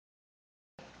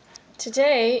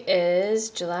Today is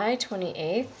July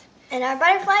 28th. And our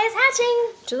butterfly is hatching.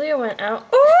 Julia went out.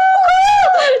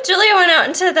 Ooh! Julia went out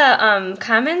into the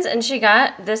commons and she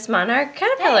got this Monarch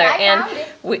caterpillar. Hey, I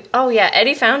found it.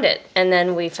 Eddie found it. And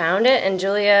then we found it and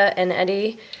Julia and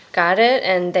Eddie got it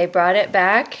and they brought it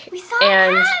back. We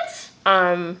saw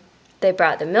it. They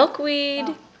brought the milkweed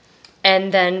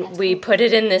and then we put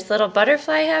it in this little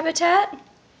butterfly habitat,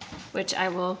 which I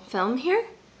will film here,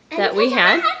 that we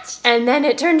had. And then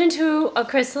it turned into a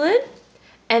chrysalid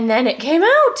and then it came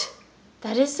out.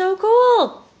 That is so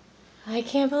cool. I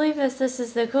can't believe this. This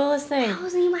is the coolest thing.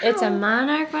 It's a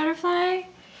monarch butterfly,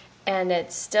 and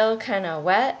it's still kind of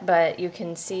wet, but you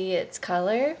can see its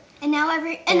color. And now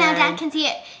now Dad can see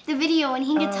it, the video when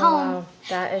he gets home. Wow.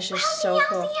 That is just so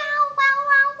cool. Wow.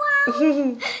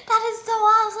 That is so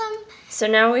awesome. So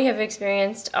now we have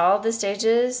experienced all the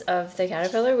stages of the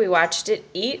caterpillar. We watched it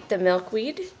eat the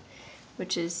milkweed,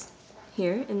 which is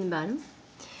here in the bottom.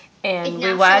 And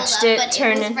we watched it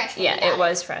turn in, it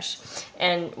was fresh.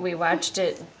 And we watched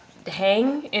it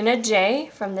hang in a J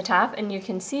from the top, and you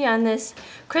can see on this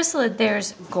chrysalid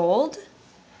there's gold,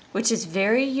 which is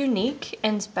very unique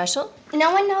and special.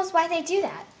 No one knows why they do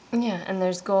that. Yeah, and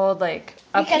there's gold like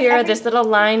up here, this little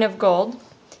line of gold,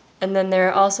 and then there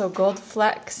are also gold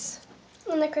flecks.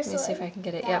 On the chrysalid. Let me see if I can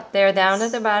get it. Yep, they're down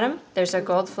at the bottom. There's a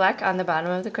gold fleck on the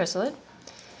bottom of the chrysalid.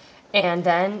 And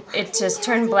then it just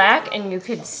turned black and you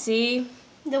could see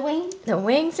the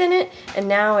wings in it, and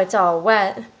now it's all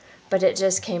wet, but it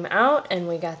just came out and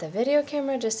we got the video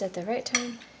camera just at the right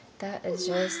time. That is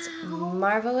just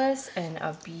marvelous and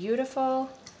a beautiful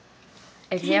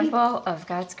example of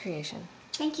God's creation.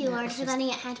 Thank you, Lord, for letting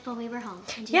it hatch while we were home.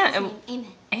 In Jesus' name,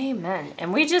 amen. Amen.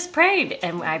 And we just prayed,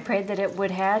 and I prayed that it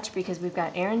would hatch because we've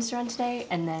got errands to run today,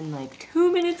 and then like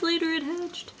 2 minutes later it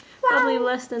hatched. Wow. Probably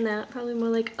less than that, probably more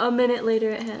like a minute later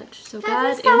it hatched. So God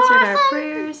answered our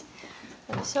prayers.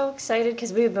 I'm so excited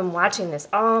because we've been watching this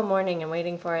all morning and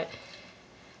waiting for it.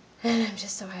 And I'm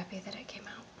just so happy that it came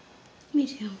out. Me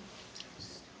too.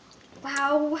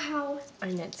 Wow.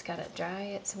 And it's got to dry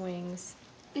its wings.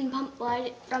 And pump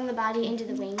blood from the body into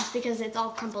the wings because it's all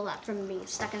crumpled up from being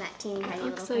stuck in that teeny tiny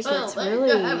little crystal. Looks like it's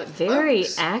really very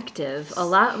active. A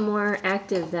lot more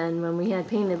active than when we had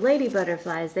painted lady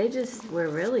butterflies. They just were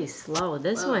really slow.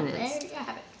 This one is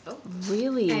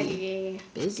really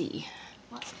busy.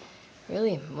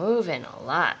 Really moving a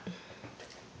lot.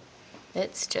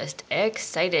 It's just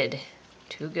excited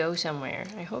to go somewhere.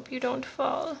 I hope you don't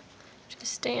fall. Just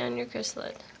stay on your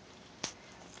chrysalid.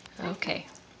 Okay.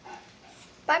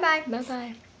 Bye-bye.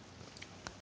 Bye-bye.